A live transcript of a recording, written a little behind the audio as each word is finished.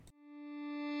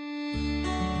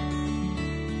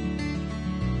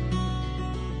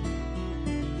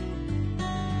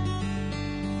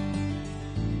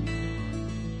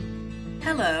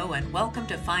Hello and welcome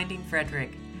to Finding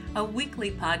Frederick, a weekly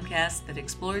podcast that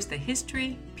explores the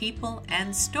history, people,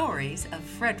 and stories of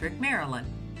Frederick, Maryland.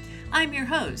 I'm your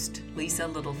host, Lisa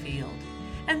Littlefield,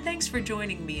 and thanks for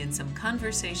joining me in some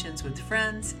conversations with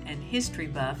friends and history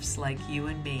buffs like you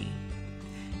and me.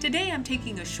 Today I'm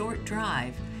taking a short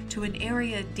drive to an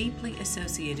area deeply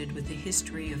associated with the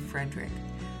history of Frederick,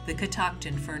 the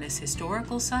Catoctin Furnace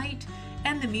Historical Site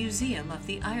and the Museum of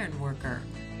the Ironworker.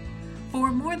 For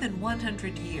more than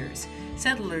 100 years,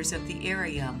 settlers of the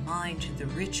area mined the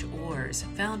rich ores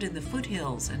found in the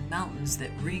foothills and mountains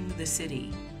that ring the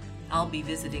city. I'll be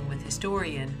visiting with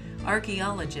historian,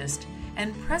 archaeologist,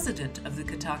 and president of the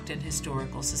Catoctin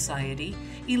Historical Society,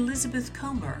 Elizabeth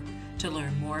Comer, to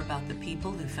learn more about the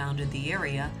people who founded the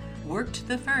area, worked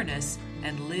the furnace,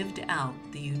 and lived out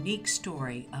the unique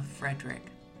story of Frederick.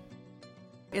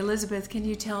 Elizabeth, can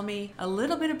you tell me a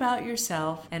little bit about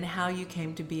yourself and how you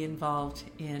came to be involved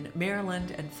in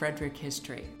Maryland and Frederick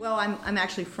history? Well, I'm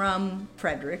actually from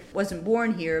Frederick. Wasn't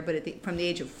born here, but from the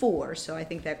age of 4, so I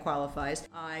think that qualifies.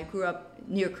 I grew up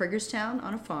near Kriegerstown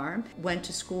on a farm, went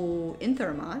to school in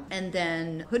Thurmont, and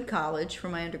then Hood College for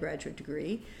my undergraduate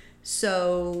degree.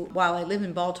 So while I live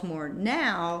in Baltimore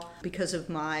now, because of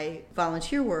my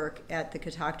volunteer work at the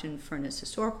Catoctin Furnace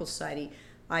Historical Society,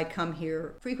 I come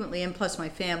here frequently, and plus my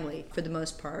family, for the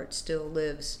most part, still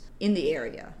lives in the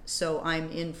area. So I'm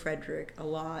in Frederick a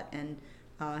lot and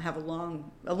have a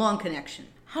long connection.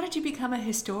 How did you become a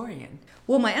historian?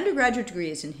 Well, my undergraduate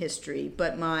degree is in history,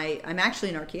 but I'm actually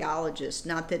an archaeologist.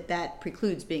 Not that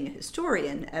precludes being a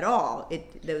historian at all.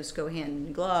 Those go hand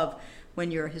in glove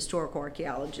when you're a historical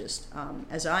archaeologist,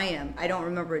 as I am. I don't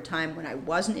remember a time when I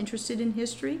wasn't interested in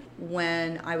history.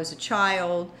 When I was a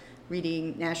child,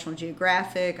 reading National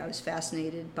Geographic, I was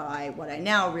fascinated by what I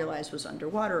now realize was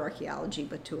underwater archaeology,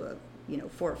 but to a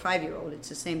 4 or 5-year-old, it's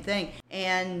the same thing.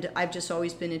 And I've just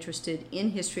always been interested in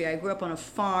history. I grew up on a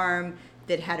farm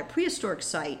that had a prehistoric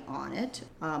site on it.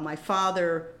 My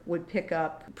father would pick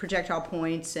up projectile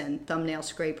points and thumbnail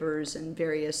scrapers and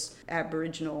various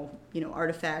Aboriginal,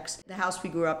 artifacts. The house we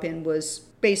grew up in was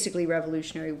basically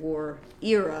Revolutionary War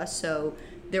era, so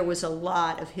there was a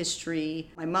lot of history.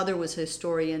 My mother was a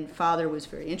historian, father was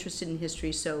very interested in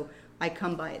history, so I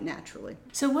come by it naturally.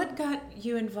 So what got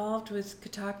you involved with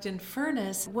Catoctin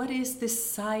Furnace? What is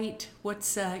this site?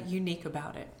 What's unique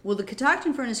about it? Well, the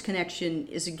Catoctin Furnace connection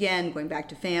is, again, going back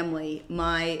to family.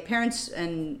 My parents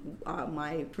and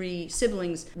my 3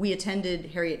 siblings, we attended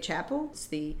Harriet Chapel. It's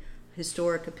the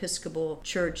historic Episcopal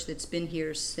church that's been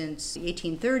here since the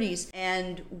 1830s,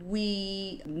 and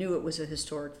we knew it was a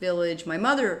historic village. My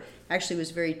mother actually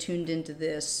was very tuned into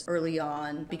this early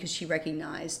on because she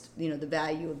recognized, the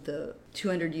value of the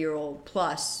 200-year-old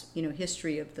plus,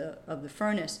 history of the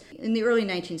furnace. In the early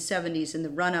 1970s, in the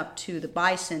run-up to the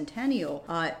bicentennial,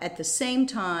 at the same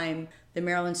time, the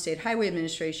Maryland State Highway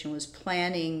Administration was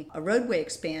planning a roadway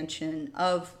expansion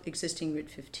of existing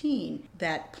Route 15.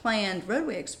 That planned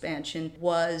roadway expansion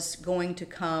was going to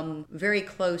come very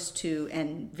close to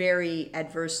and very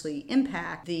adversely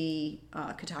impact the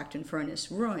Catoctin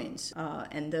Furnace ruins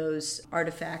and those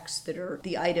artifacts that are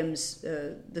the items,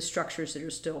 the structures that are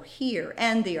still here,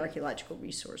 and the archaeological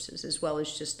resources, as well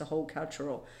as just the whole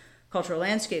cultural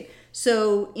landscape.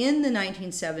 So in the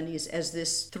 1970s, as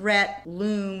this threat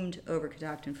loomed over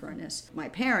Catoctin Furnace, my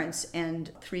parents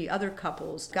and 3 other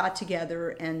couples got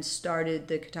together and started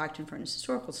the Catoctin Furnace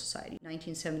Historical Society,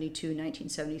 1972,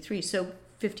 1973. So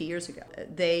 50 years ago.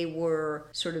 They were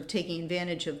sort of taking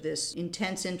advantage of this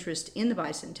intense interest in the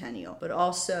bicentennial, but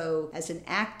also as an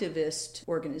activist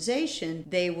organization,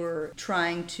 they were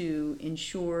trying to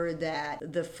ensure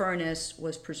that the furnace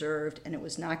was preserved and it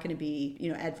was not going to be,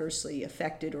 adversely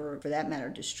affected or, for that matter,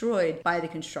 destroyed by the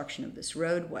construction of this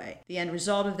roadway. The end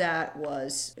result of that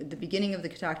was the beginning of the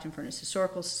Catoctin Furnace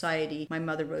Historical Society. My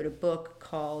mother wrote a book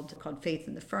called Faith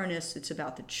in the Furnace. It's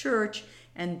about the church,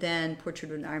 and then Portrait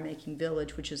of an Iron-Making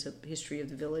Village, which is a history of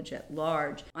the village at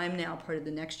large. I'm now part of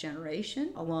the next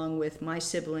generation, along with my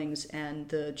siblings and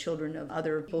the children of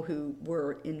other people who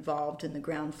were involved in the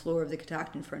ground floor of the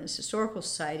Catoctin Furnace Historical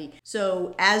Society.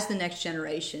 So as the next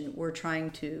generation, we're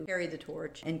trying to carry the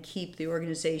torch and keep the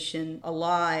organization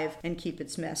alive and keep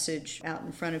its message out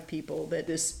in front of people that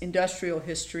this industrial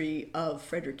history of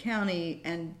Frederick County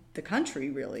and the country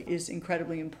really is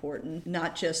incredibly important,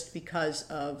 not just because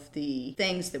of the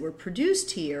things that were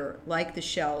produced here, like the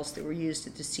shells that were used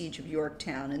at the siege of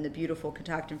Yorktown and the beautiful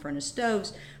Catoctin Furnace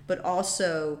stoves, but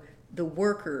also the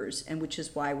workers, and which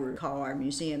is why we call our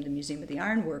museum the Museum of the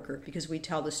Iron Worker, because we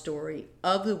tell the story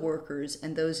of the workers,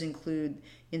 and those include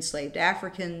enslaved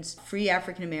Africans, free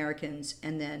African Americans,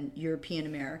 and then European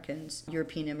Americans,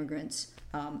 European immigrants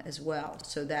as well.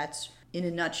 So that's, in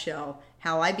a nutshell,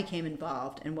 how I became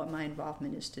involved and what my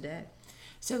involvement is today.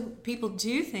 So people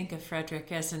do think of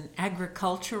Frederick as an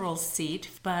agricultural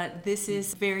seat, but this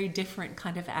is a very different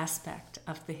kind of aspect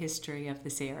of the history of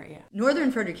this area.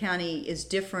 Northern Frederick County is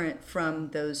different from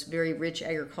those very rich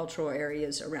agricultural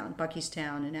areas around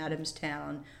Buckystown and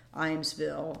Adamstown,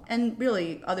 Iamsville, and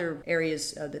really other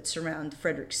areas that surround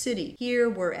Frederick City. Here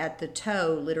we're at the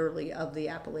toe, literally, of the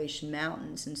Appalachian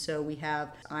Mountains, and so we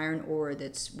have iron ore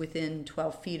that's within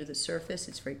 12 feet of the surface.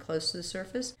 It's very close to the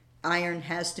surface. Iron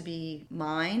has to be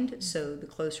mined, so the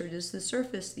closer it is to the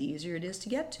surface, the easier it is to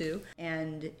get to.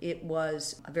 And it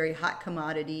was a very hot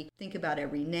commodity. Think about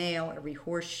every nail, every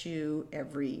horseshoe,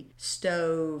 every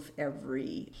stove,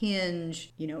 every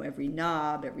hinge, every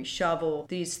knob, every shovel.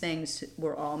 These things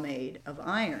were all made of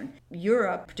iron.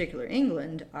 Europe, particularly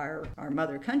England, our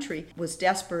mother country, was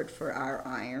desperate for our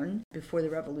iron before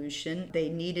the Revolution. They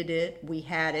needed it, we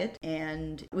had it,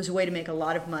 and it was a way to make a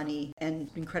lot of money and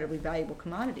incredibly valuable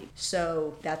commodity.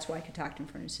 So that's why Catoctin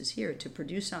Furnace is here, to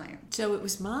produce iron. So it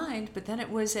was mined, but then it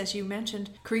was, as you mentioned,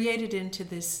 created into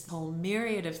this whole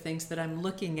myriad of things that I'm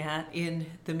looking at in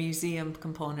the museum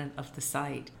component of the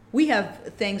site. We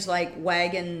have things like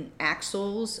wagon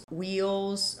axles,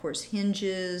 wheels, of course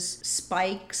hinges,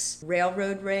 spikes,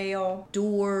 railroad rail,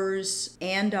 doors,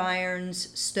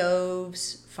 andirons,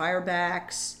 stoves,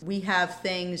 firebacks. We have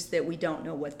things that we don't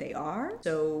know what they are,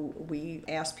 so we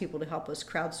ask people to help us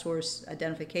crowdsource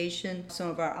identification. Some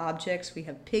of our objects, we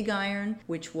have pig iron,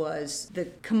 which was the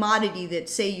commodity that,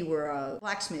 say you were a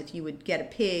blacksmith, you would get a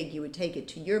pig, you would take it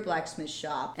to your blacksmith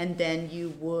shop, and then you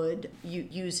would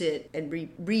use it and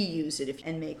reuse it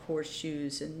and make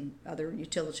horseshoes and other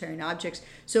utilitarian objects.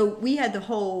 So we had the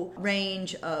whole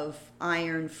range of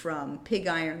iron, from pig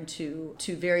iron to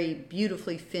very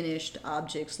beautifully finished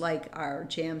objects like our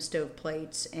jam stove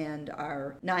plates and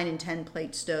our 9 and 10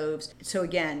 plate stoves. So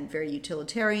again, very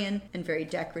utilitarian and very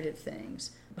decorative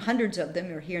things. Hundreds of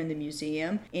them are here in the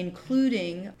museum,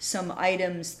 including some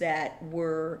items that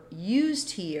were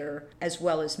used here as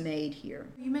well as made here.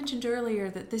 You mentioned earlier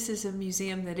that this is a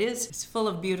museum that is full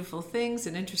of beautiful things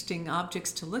and interesting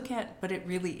objects to look at, but it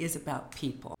really is about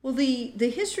people. Well, the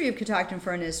history of Catoctin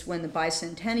Furnace, when the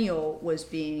bicentennial was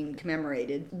being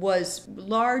commemorated, was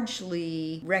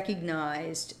largely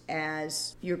recognized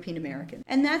as European American.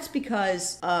 And that's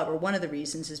because, or one of the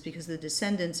reasons is because the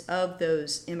descendants of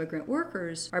those immigrant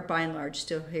workers are by and large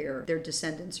still here. Their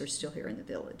descendants are still here in the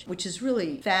village, which is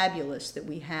really fabulous that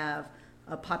we have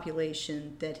a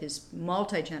population that is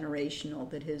multi-generational,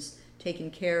 that has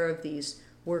taken care of these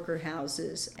worker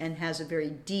houses and has a very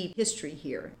deep history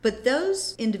here. But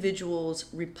those individuals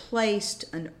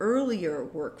replaced an earlier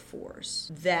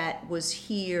workforce that was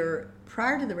here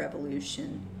prior to the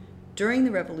Revolution, during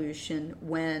the Revolution,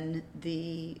 when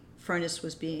the furnace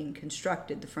was being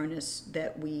constructed, the furnace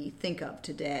that we think of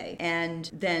today, and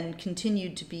then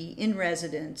continued to be in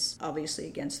residence, obviously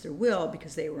against their will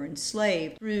because they were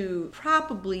enslaved, through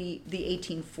probably the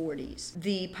 1840s.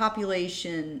 The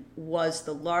population was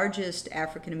the largest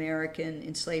African American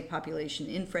enslaved population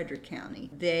in Frederick County.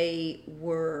 They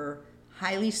were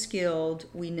highly skilled,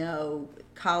 we know,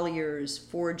 colliers,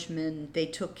 forgemen. They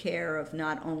took care of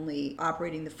not only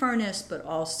operating the furnace, but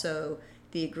also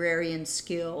the agrarian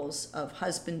skills of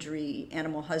husbandry,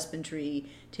 animal husbandry,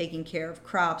 taking care of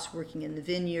crops, working in the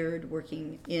vineyard,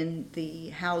 working in the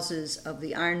houses of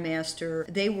the ironmaster.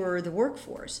 They were the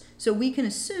workforce. So we can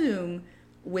assume,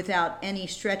 without any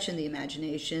stretch in the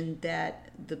imagination, that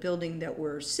the building that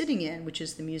we're sitting in, which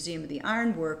is the Museum of the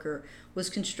Iron Worker, was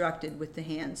constructed with the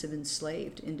hands of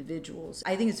enslaved individuals.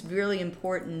 I think it's really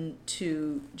important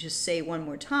to just say one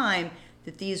more time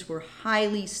that these were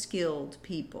highly skilled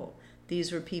people.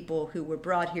 These were people who were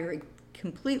brought here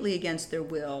completely against their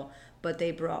will, but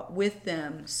they brought with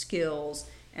them skills.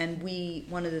 And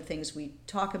one of the things we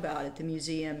talk about at the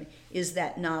museum is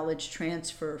that knowledge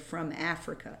transfer from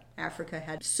Africa. Africa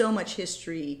had so much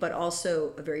history, but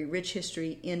also a very rich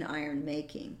history in iron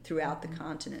making throughout the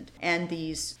continent. And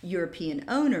these European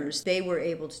owners, they were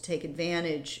able to take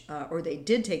advantage, or they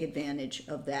did take advantage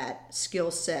of that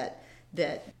skill set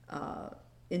that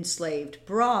enslaved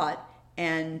brought,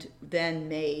 and then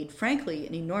made, frankly,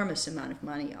 an enormous amount of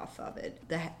money off of it.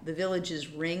 The village is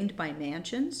ringed by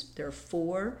mansions. There are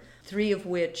 4, 3 of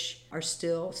which are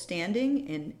still standing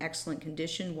in excellent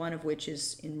condition, one of which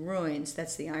is in ruins.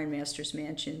 That's the Ironmaster's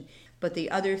mansion. But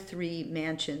the other 3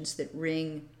 mansions that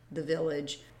ring the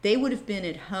village They would have been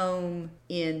at home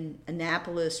in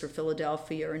Annapolis or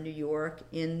Philadelphia or New York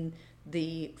in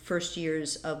the first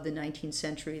years of the 19th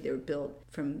century. They were built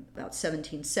from about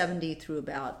 1770 through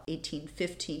about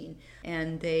 1815,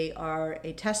 and they are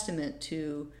a testament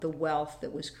to the wealth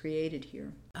that was created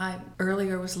here. I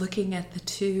earlier was looking at the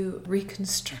two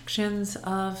reconstructions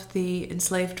of the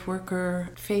enslaved worker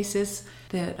faces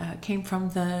that came from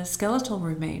the skeletal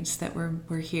remains that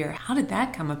were here. How did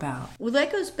that come about? Well,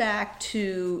 that goes back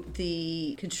to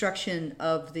the construction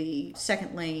of the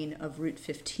second lane of Route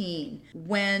 15.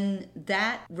 When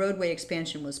that roadway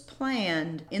expansion was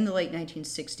planned in the late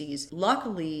 1960s,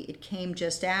 luckily it came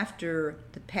just after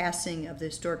the passing of the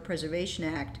Historic Preservation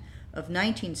Act of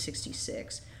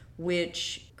 1966,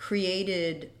 which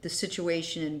created the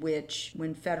situation in which,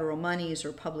 when federal monies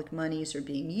or public monies are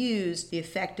being used, the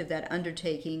effect of that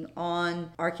undertaking on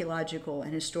archaeological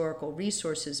and historical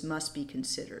resources must be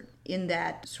considered. In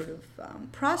that sort of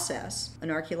process, an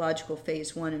archaeological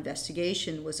phase 1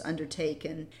 investigation was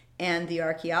undertaken, and the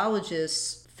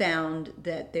archaeologists found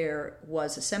that there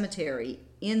was a cemetery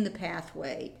in the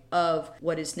pathway of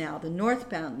what is now the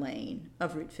northbound lane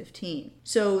of Route 15.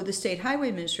 So the State Highway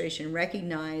Administration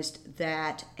recognized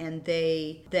that, and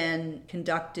they then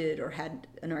conducted, or had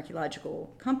an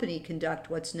archaeological company conduct,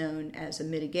 what's known as a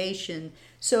mitigation.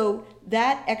 So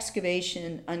that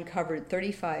excavation uncovered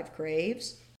 35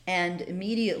 graves, and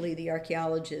immediately the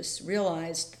archaeologists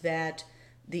realized that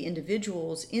the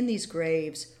individuals in these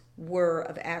graves were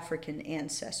of African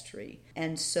ancestry.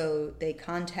 And so they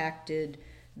contacted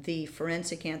the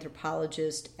forensic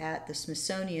anthropologist at the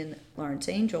Smithsonian, Lawrence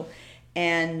Angel,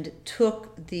 and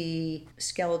took the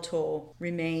skeletal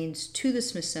remains to the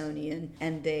Smithsonian,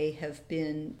 and they have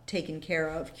been taken care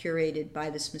of, curated by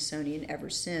the Smithsonian ever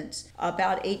since.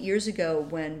 About 8 years ago,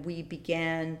 when we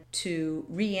began to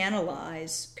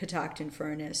reanalyze Catoctin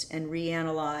Furnace and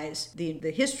reanalyze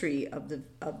the history of the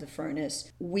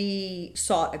furnace, we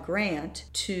sought a grant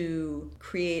to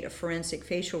create a forensic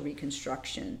facial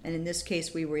reconstruction. And in this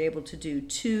case, we were able to do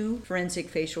 2 forensic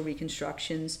facial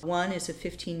reconstructions. One is a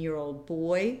 15-year-old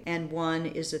boy, and one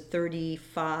is a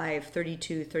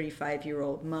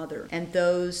 35-year-old mother. And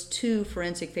those 2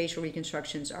 forensic facial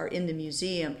reconstructions are in the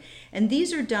museum. And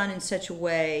these are done in such a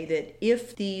way that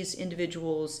if these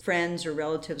individuals' friends or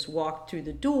relatives walked through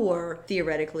the door,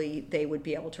 theoretically they would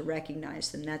be able to recognize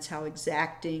them. That's how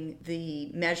exacting the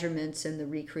measurements and the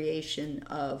recreation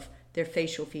of their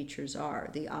facial features are: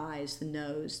 the eyes, the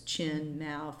nose, chin,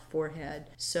 mouth, forehead.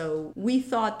 So we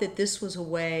thought that this was a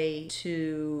way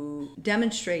to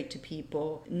demonstrate to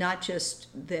people not just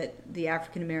that the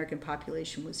African American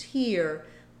population was here,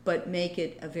 but make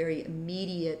it a very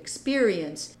immediate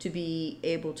experience to be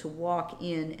able to walk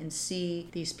in and see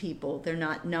these people. They're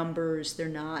not numbers, they're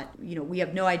not, we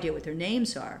have no idea what their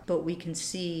names are, but we can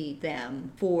see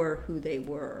them for who they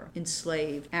were: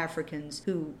 enslaved Africans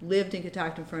who lived in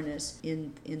Catoctin Furnace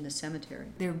in the cemetery.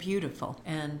 They're beautiful,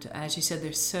 and as you said,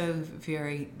 they're so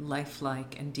very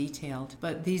lifelike and detailed.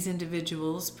 But these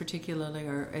individuals particularly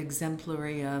are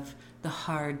exemplary of the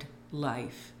hard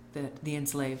life that the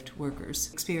enslaved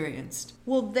workers experienced.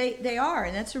 Well, they are,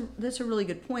 and that's a really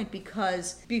good point,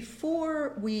 because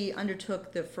before we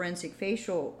undertook the forensic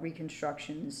facial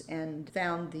reconstructions and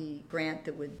found the grant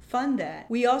that would fund that,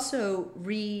 we also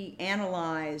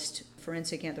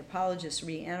forensic anthropologists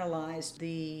reanalyzed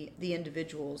the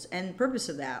individuals, and the purpose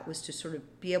of that was to sort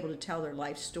of be able to tell their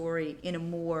life story in a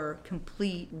more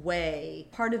complete way.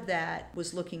 Part of that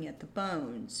was looking at the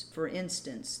bones. For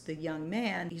instance, the young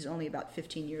man, he's only about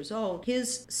 15 years old,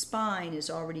 his spine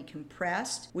is already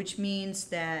compressed, which means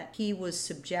that he was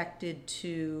subjected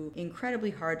to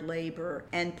incredibly hard labor,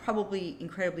 and probably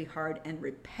incredibly hard and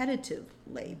repetitive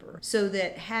labor, so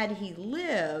that had he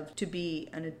lived to be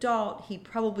an adult, he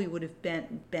probably would have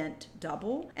bent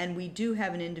double. And we do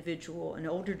have an individual, an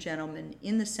older gentleman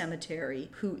in the cemetery,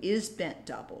 who is bent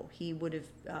double. He would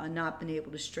have not been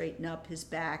able to straighten up his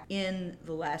back in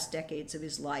the last decades of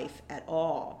his life at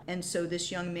all. And so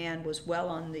this young man was well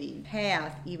on the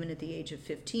path, even at the age of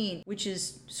 15, which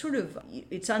is sort of,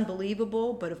 it's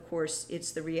unbelievable, but of course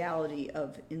it's the reality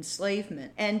of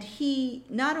enslavement. And he,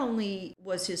 not only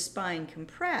was his spine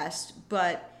compressed,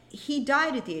 but he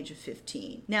died at the age of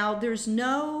 15. Now, there's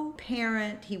no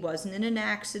parent. He wasn't in an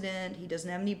accident. He doesn't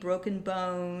have any broken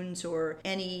bones or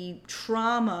any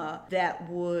trauma that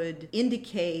would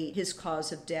indicate his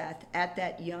cause of death at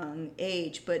that young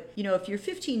age. But, if you're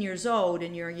 15 years old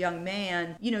and you're a young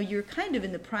man, you're kind of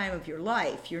in the prime of your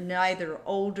life. You're neither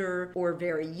older or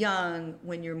very young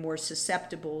when you're more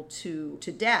susceptible to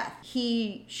death.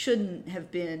 He shouldn't have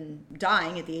been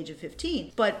dying at the age of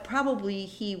 15, but probably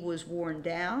he was worn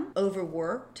down,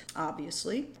 overworked,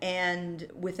 obviously, and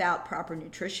without proper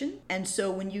nutrition. And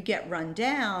so when you get run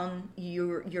down,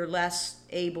 you're less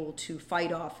able to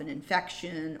fight off an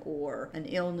infection or an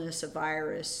illness, a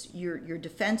virus. Your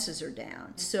defenses are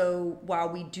down. So while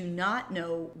we do not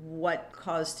know what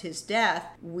caused his death,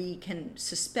 we can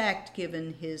suspect,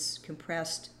 given his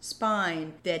compressed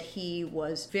spine, that he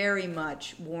was very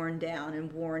much worn down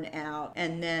and worn out,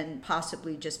 and then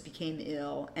possibly just became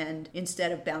ill. And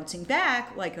instead of bouncing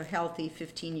back like a healthy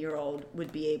 15-year-old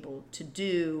would be able to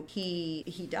do,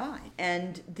 he died.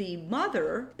 And the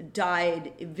mother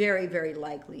died very, very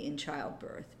likely in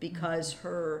childbirth, because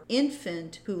her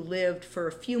infant, who lived for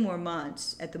a few more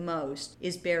months at the most,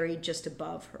 is buried just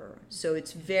above her. So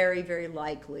it's very, very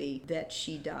likely that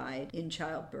she died in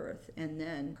childbirth, and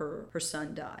then her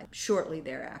son died shortly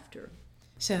thereafter.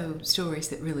 So stories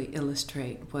that really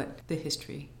illustrate what the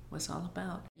history was all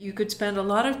about. You could spend a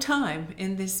lot of time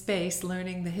in this space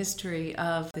learning the history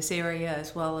of this area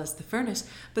as well as the furnace,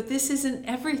 but this isn't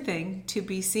everything to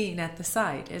be seen at the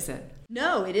site, is it?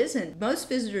 No, it isn't. Most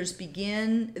visitors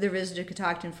begin their visit to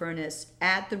Catoctin Furnace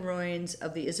at the ruins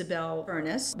of the Isabel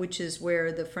Furnace, which is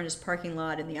where the furnace parking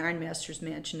lot and the Ironmaster's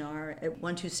Mansion are at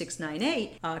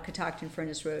 12698 Catoctin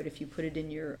Furnace Road, if you put it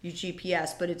in your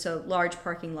GPS. But it's a large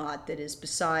parking lot that is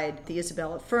beside the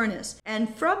Isabella Furnace.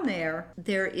 And from there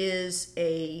is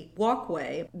a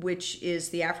walkway, which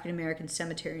is the African American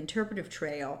Cemetery Interpretive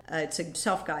Trail. It's a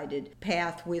self-guided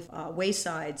path with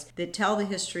waysides that tell the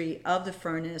history of the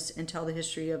furnace and tell the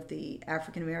history of the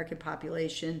African American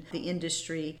population, the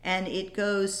industry, and it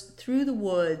goes through the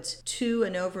woods to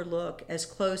an overlook as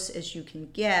close as you can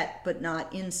get, but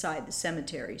not inside the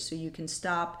cemetery. So you can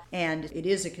stop, and it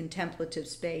is a contemplative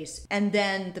space. And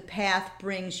then the path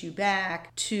brings you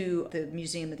back to the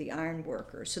Museum of the Iron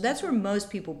Worker. So that's where most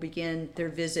people begin their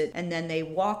visit, and then they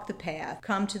walk the path,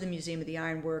 come to the Museum of the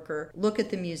Iron Worker, look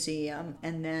at the museum,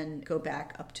 and then go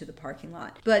back up to the parking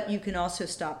lot. But you can also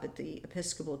stop at the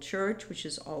Episcopal Church, which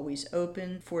is always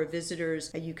open for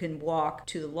visitors. You can walk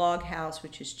to the Log House,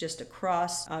 which is just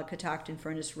across Catoctin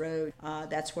Furnace Road.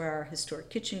 That's where our historic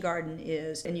kitchen garden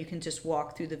is, and you can just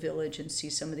walk through the village and see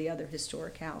some of the other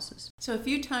historic houses. So a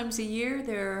few times a year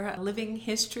there are living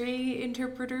history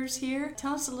interpreters here.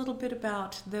 Tell us a little bit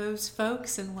about those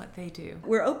folks and what they do.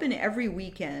 We're open every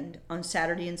weekend on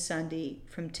Saturday and Sunday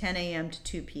from 10 a.m. to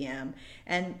 2 p.m.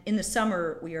 And in the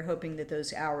summer, we are hoping that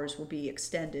those hours will be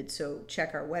extended, so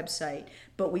check our website.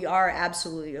 But we are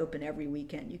absolutely open every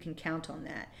weekend. You can count on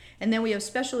that. And then we have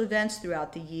special events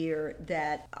throughout the year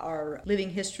that are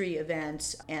living history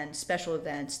events and special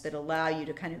events that allow you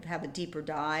to kind of have a deeper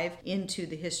dive into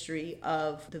the history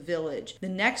of the village. The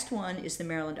next one is the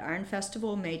Maryland Iron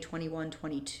Festival, May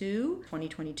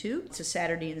 2022. It's a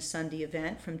Saturday and a Sunday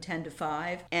event from 10 to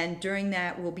 5. And during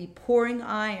that, we'll be pouring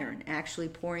iron.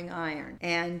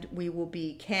 And we will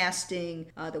be casting,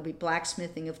 there'll be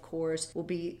blacksmithing, of course. We'll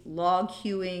be log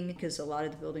hewing, because a lot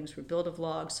of the buildings were built of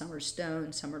logs. Some are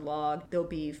stone, some are log. There'll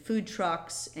be food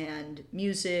trucks and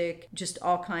music, just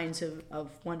all kinds of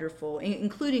wonderful,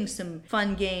 including some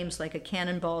fun games like a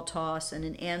cannonball toss and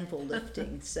an anvil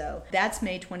lifting. So that's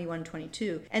May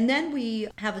 21-22. And then we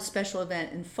have a special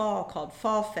event in fall called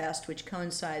Fall Fest, which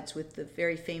coincides with the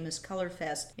very famous Color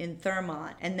Fest in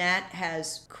Thurmont. And that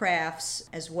has crafts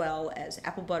as well as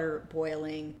apple butter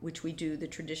boiling, which we do the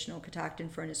traditional Catoctin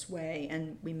Furnace way,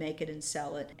 and we make it and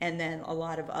sell it. And then a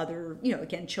lot of other,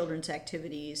 again, children's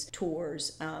activities,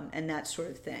 tours, and that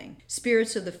sort of thing.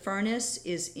 Spirits of the Furnace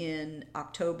is in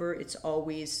October. It's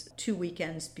always 2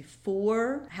 weekends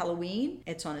before Halloween.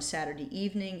 It's on a Saturday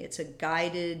evening. It's a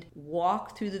guided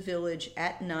walk through the village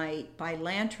at night by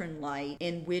lantern light,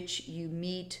 in which you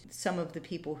meet some of the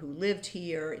people who lived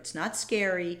here. It's not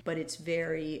scary, but it's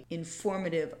very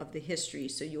informative of the history.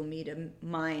 So you'll meet a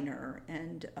miner,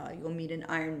 and you'll meet an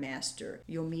iron master.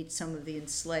 You'll meet some of the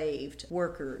enslaved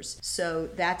workers. So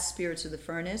that's Spirits of the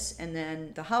Furnace. And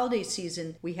then the holiday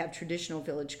season, we have Traditional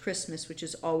Village Christmas, which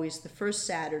is always the first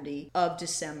Saturday of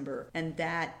December. And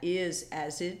that is,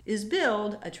 as it is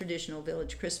billed, a traditional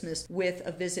village Christmas with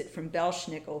a visit from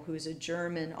Belschnickel, who's a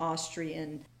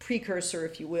German-Austrian precursor,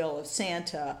 if you will, of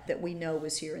Santa that we know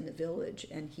was here in the village.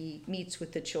 And he meets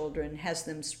with the children, has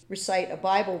them recite a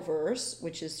Bible verse,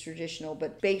 which is traditional,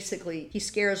 but basically he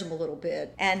scares them a little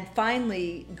bit. And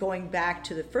finally, going back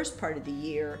to the first part of the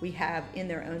year, we have In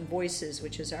Their Own Voices,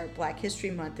 which is our Black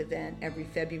History Month event every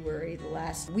February, the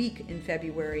last week in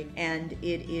February. And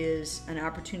it is an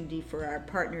opportunity for our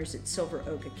partners at Silver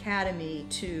Oak Academy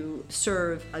to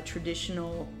serve a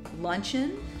traditional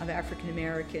luncheon of African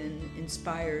American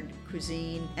inspired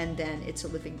cuisine, and then it's a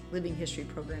living history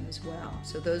program as well.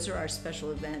 So those are our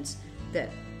special events that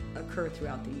occur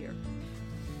throughout the year.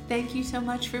 Thank you so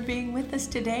much for being with us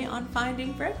today on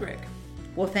Finding Frederick.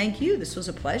 Well, thank you. This was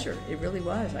a pleasure. It really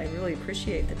was. I really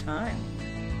appreciate the time.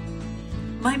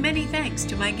 My many thanks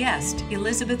to my guest,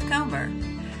 Elizabeth Comer.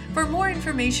 For more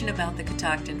information about the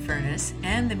Catoctin Furnace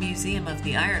and the Museum of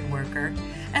the Ironworker,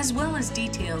 as well as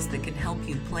details that can help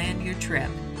you plan your trip,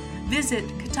 visit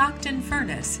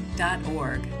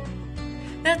catoctinfurnace.org.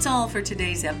 That's all for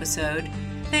today's episode.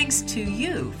 Thanks to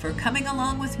you for coming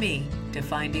along with me to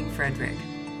Finding Frederick.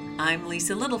 I'm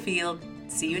Lisa Littlefield.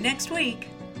 See you next week.